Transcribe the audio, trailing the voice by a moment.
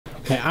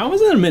Okay, I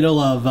was in the middle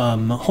of,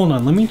 hold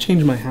on, let me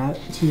change my hat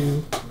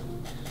to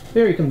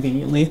very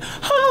conveniently.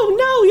 Oh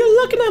no,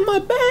 you're looking at my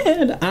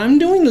bed. I'm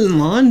doing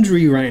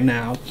laundry right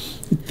now.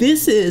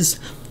 This is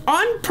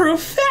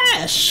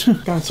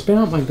unprofesh. Gotta spit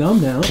out my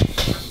gum now.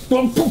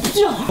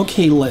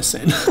 Okay,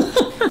 listen.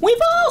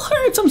 We've all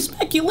heard some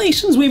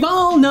speculations. We've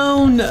all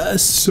known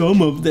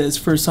some of this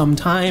for some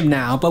time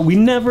now, but we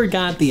never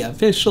got the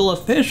official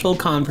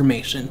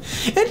confirmation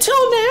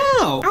until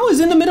now. I was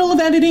in the middle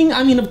of editing.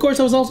 I mean, of course,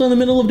 I was also in the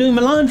middle of doing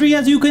my laundry,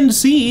 as you can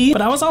see,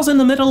 but I was also in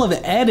the middle of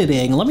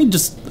editing. Let me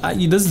just,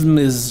 this is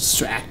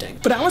distracting,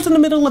 but I was in the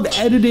middle of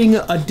editing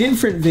a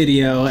different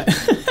video,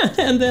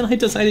 and then I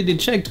decided to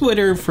check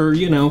Twitter for,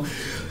 you know,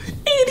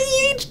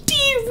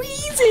 ADHD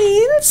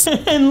reasons.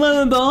 And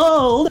lo and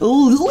behold,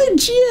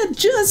 legit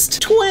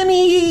just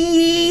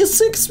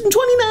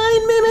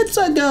 29 minutes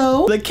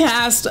ago, the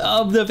cast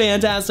of the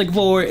Fantastic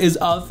Four is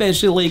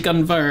officially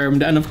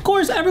confirmed. And of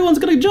course, everyone's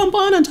gonna jump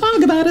on and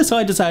talk about it, so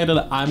I decided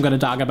I'm gonna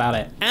talk about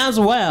it as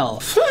well.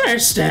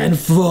 First and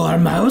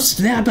foremost,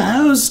 the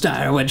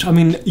poster, which, I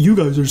mean, you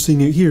guys are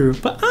seeing it here,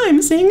 but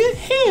I'm seeing it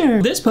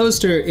here. This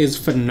poster is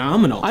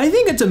phenomenal. I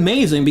think it's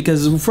amazing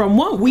because from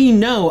what we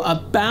know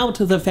about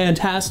the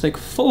Fantastic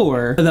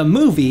Four, the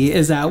movie,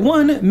 is that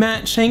one,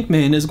 Matt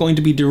Shankman is going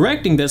to be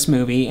directing this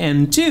movie,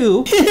 and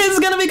two, it's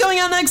gonna be coming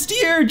out next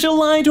year,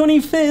 July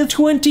 25th,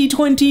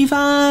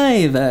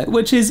 2025,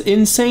 which is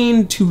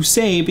insane to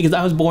say because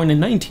I was born in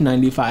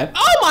 1995.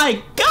 Oh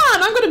my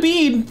God, I'm gonna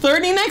be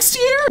 30 next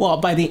year? Well,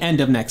 by the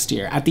end of next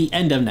year, at the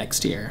end of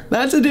next year.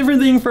 That's a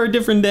different thing for a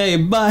different day,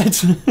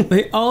 but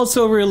they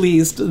also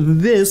released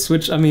this,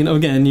 which, I mean,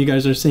 again, you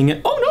guys are seeing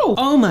it. Oh no!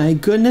 Oh my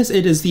goodness,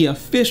 it is the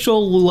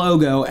official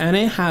logo, and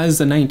it has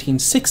the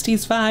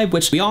 1960s vibe,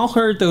 which we all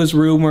heard those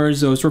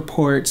rumors, those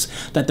reports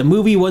that the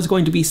movie was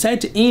going to be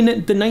set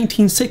in the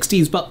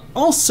 1960s, but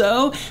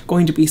also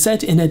going to be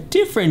set in a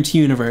different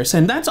universe.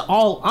 And that's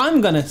all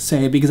I'm gonna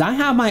say because I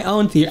have my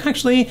own theory.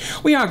 Actually,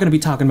 we are gonna be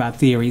talking about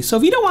theories. So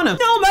if you don't wanna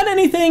know about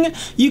anything,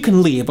 you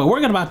can leave. But we're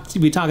gonna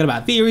be talking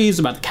about theories,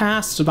 about the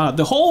cast, about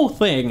the whole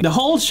thing, the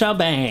whole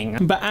shebang.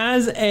 But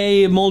as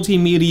a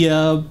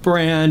multimedia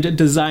brand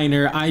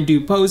designer, I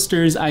do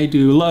posters, I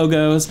do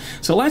logos.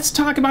 So let's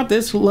talk about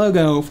this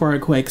logo for a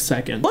quick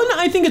second. One,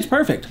 I think it's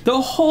perfect.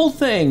 The whole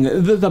thing,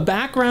 the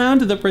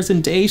background, the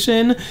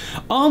presentation,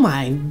 oh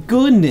my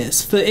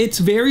goodness. It's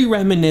very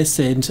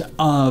reminiscent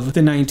of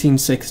the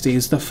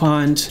 1960s. The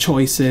font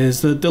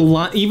choices,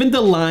 even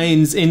the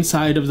lines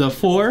inside of the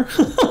four.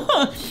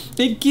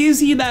 It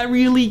gives you that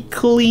really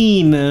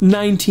clean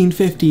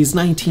 1950s,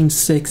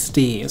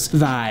 1960s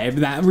vibe,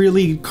 that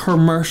really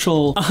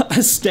commercial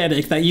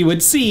aesthetic that you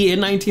would see in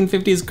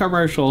 1950s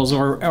commercials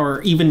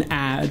or even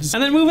ads.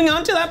 And then moving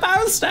on to that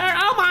poster,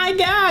 oh my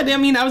God. I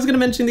mean, I was gonna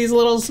mention these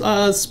little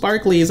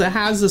sparklies. It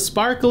has the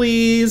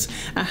sparklies,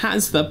 it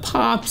has the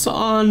pops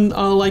on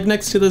like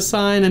next to the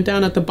sign and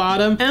down at the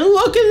bottom. And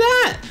look at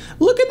that.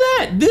 Look at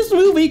that. This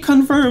movie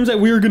confirms that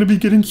we're gonna be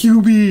getting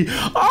HERBIE.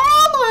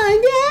 Oh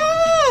my God.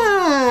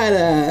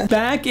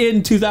 Back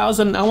in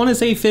 2000, I want to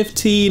say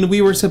 15,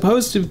 we were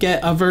supposed to get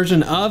a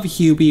version of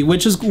HERBIE,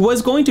 which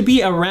was going to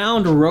be a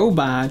round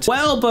robot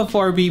well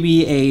before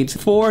BB-8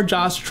 for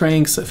Josh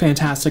Trank's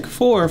Fantastic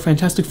Four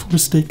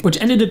stick,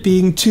 which ended up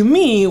being, to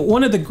me,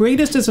 one of the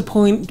greatest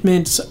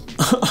disappointments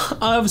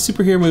of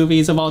superhero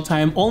movies of all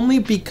time, only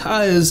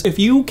because if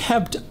you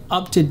kept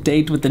up to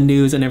date with the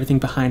news and everything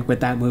behind with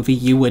that movie,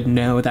 you would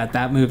know that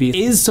that movie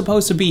is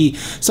supposed to be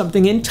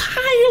something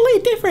entirely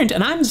different,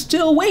 and I'm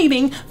still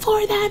waiting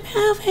for that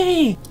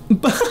movie.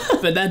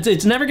 But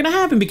it's never gonna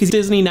happen because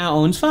Disney now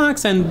owns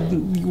Fox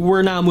and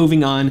we're now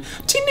moving on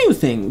to new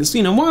things.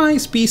 You know, why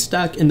be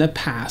stuck in the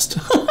past?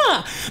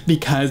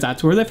 Because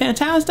that's where the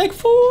Fantastic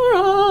Four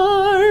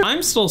are.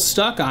 I'm still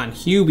stuck on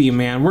HERBIE,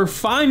 man. We're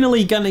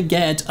finally gonna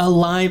get a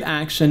live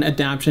action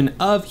adaptation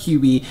of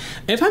HERBIE.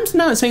 If I'm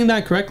not saying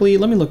that correctly,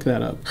 let me look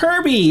that up.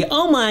 HERBIE,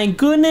 oh my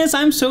goodness,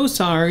 I'm so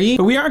sorry.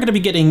 But we are gonna be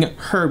getting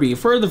HERBIE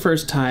for the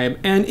first time.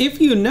 And if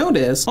you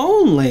notice,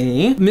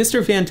 only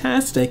Mr.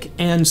 Fantastic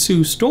and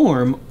Sue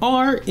Storm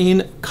are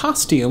in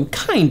costume,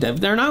 kind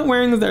of. They're not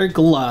wearing their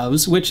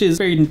gloves, which is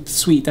very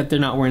sweet that they're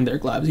not wearing their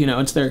gloves, you know,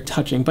 it's their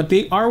touching, but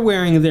they are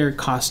wearing their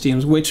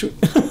costumes, which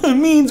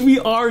means we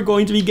are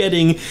going to be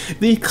getting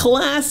the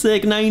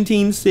classic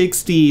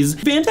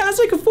 1960s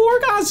Fantastic Four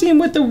costume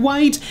with the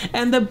white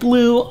and the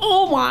blue.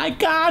 Oh my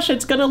gosh,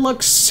 it's gonna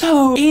look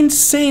so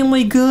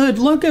insanely good.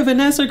 Look at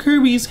Vanessa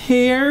Kirby's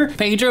hair.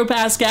 Pedro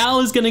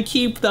Pascal is gonna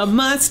keep the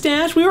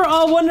mustache. We were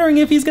all wondering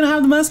if he's gonna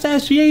have the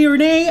mustache, yay or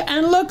nay,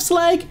 and looks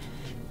like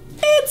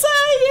it's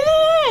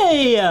a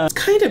yay! It's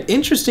kind of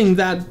interesting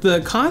that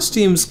the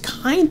costumes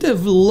kind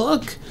of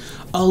look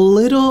a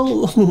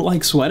little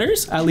like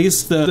sweaters. At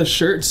least the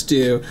shirts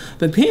do.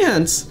 The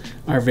pants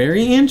are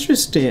very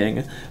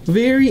interesting.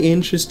 Very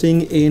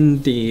interesting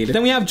indeed.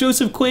 Then we have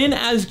Joseph Quinn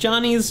as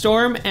Johnny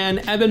Storm and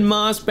Ebon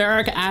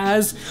Moss-Bachrach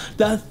as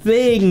the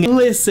Thing.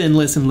 Listen.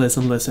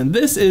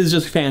 This is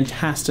just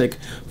fantastic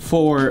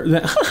for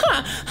the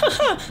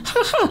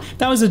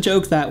that was a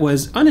joke that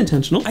was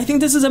unintentional. I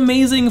think this is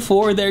amazing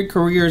for their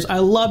careers. I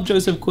love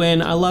Joseph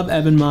Quinn. I love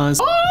Ebon Moss.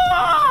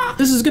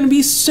 This is gonna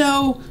be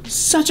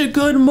such a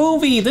good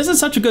movie. This is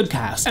such a good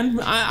cast. And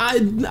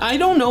I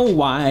don't know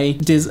why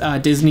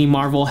Disney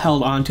Marvel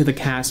held on to the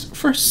cast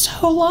for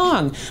so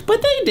long,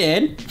 but they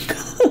did.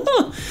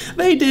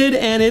 They did,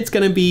 and it's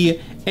gonna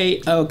be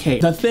okay.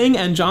 The Thing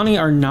and Johnny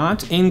are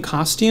not in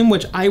costume,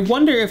 which I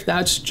wonder if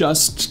that's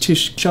just to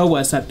show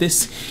us that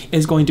this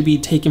is going to be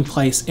taking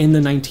place in the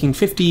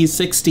 1950s,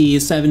 60s,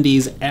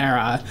 70s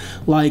era,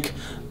 like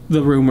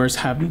the rumors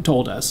have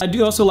told us. I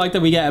do also like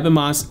that we get Ebon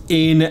Moss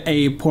in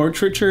a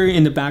portraiture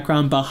in the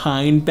background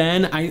behind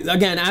Ben.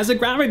 Again, as a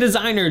graphic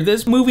designer,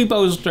 this movie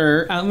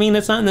poster, I mean,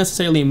 it's not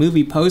necessarily a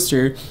movie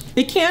poster.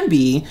 It can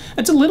be.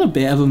 It's a little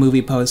bit of a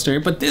movie poster,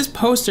 but this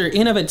poster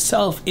in of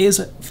itself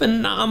is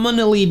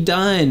phenomenally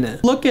done.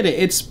 Look at it.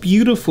 It's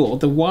beautiful.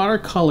 The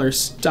watercolor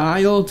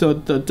style,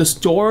 the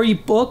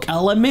storybook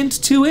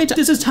element to it.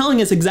 This is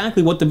telling us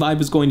exactly what the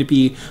vibe is going to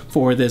be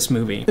for this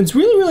movie. It's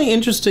really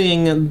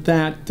interesting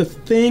that the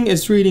Thing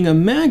is reading a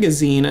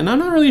magazine, and I'm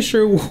not really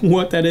sure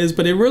what that is,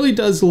 but it really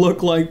does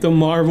look like the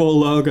Marvel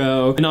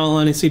logo, in all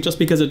honesty, just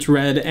because it's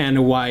red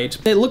and white.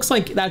 It looks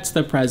like that's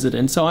the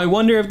president, so I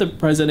wonder if the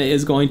president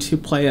is going to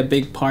play a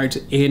big part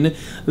in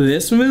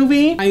this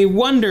movie. I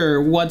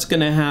wonder what's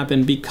gonna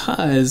happen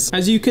because,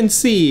 as you can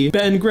see,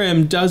 Ben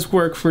Grimm does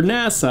work for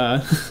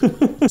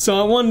NASA. So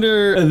I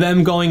wonder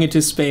them going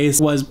into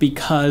space was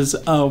because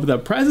of the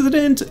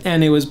president,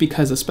 and it was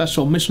because of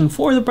special mission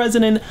for the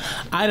president.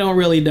 I don't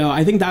really know.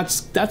 I think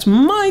that's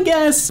my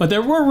guess. But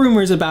there were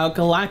rumors about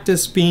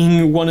Galactus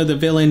being one of the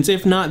villains,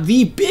 if not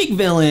the big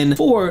villain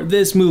for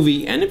this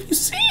movie. And if you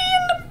see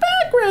in the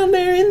background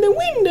there in the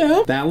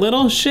window, that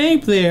little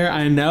shape there,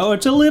 I know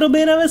it's a little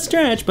bit of a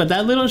stretch, but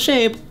that little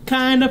shape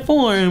kind of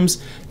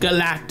forms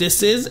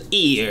Galactus's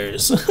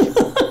ears.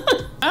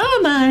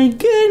 Oh my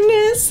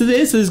goodness,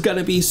 this is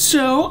gonna be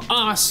so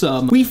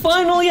awesome. We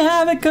finally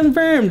have it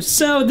confirmed.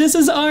 So this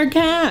is our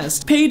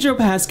cast. Pedro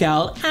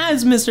Pascal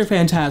as Mr.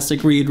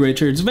 Fantastic Reed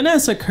Richards,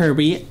 Vanessa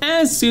Kirby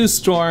as Sue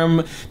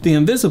Storm, the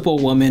Invisible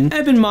Woman,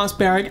 Ebon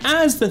Moss-Bachrach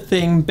as the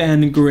Thing,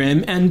 Ben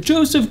Grimm, and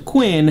Joseph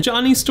Quinn,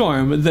 Johnny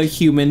Storm, the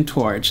Human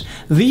Torch.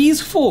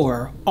 These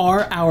four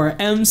are our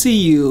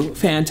MCU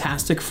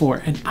Fantastic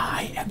Four, and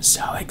I am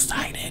so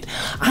excited.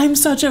 I'm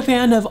such a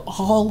fan of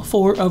all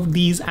four of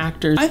these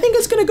actors. I think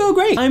it's gonna go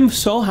great. I'm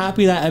so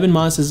happy that Ebon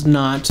Moss is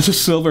not the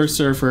Silver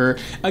Surfer.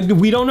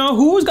 We don't know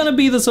who's gonna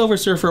be the Silver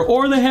Surfer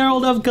or the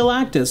Herald of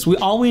Galactus.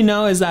 All we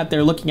know is that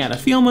they're looking at a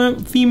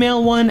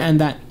female one, and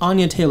that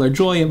Anya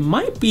Taylor-Joy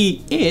might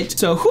be it.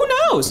 So who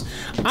knows?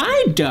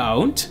 I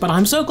don't, but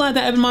I'm so glad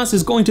that Ebon Moss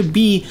is going to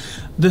be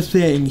the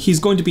Thing. He's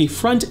going to be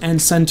front and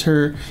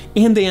center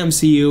in the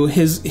MCU.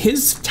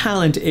 His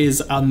talent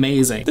is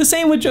amazing. The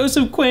same with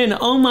Joseph Quinn.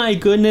 Oh my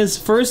goodness.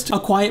 First A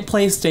Quiet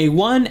Place Day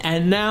 1,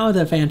 and now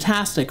the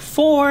Fantastic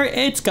Four.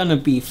 It's gonna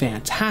be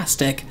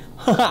fantastic.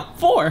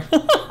 Four.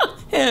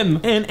 Him.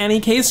 In any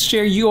case,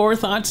 share your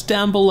thoughts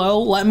down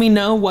below. Let me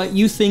know what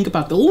you think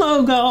about the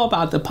logo,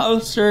 about the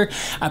poster,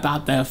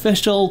 about the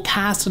official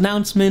cast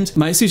announcement.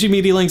 My social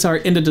media links are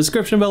in the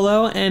description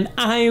below, and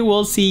I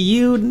will see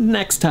you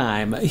next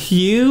time.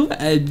 You've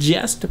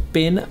just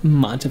been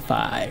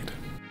Montified.